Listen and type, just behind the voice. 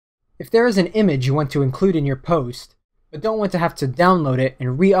If there is an image you want to include in your post, but don't want to have to download it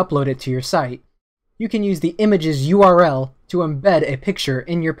and re-upload it to your site, you can use the image's URL to embed a picture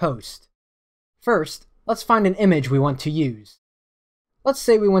in your post. First, let's find an image we want to use. Let's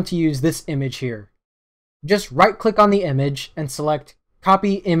say we want to use this image here. Just right-click on the image and select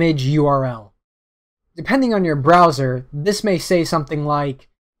Copy Image URL. Depending on your browser, this may say something like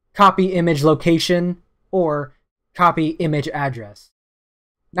Copy Image Location or Copy Image Address.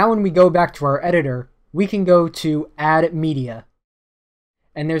 Now when we go back to our editor, we can go to Add Media.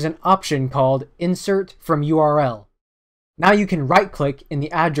 And there's an option called Insert from URL. Now you can right-click in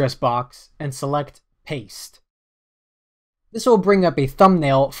the address box and select Paste. This will bring up a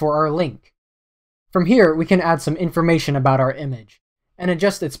thumbnail for our link. From here, we can add some information about our image and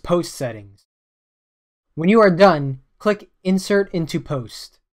adjust its post settings. When you are done, click Insert into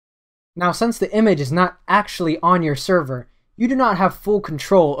Post. Now since the image is not actually on your server, you do not have full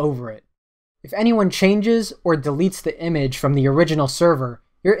control over it. If anyone changes or deletes the image from the original server,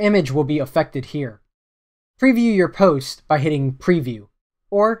 your image will be affected here. Preview your post by hitting Preview,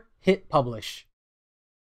 or hit Publish.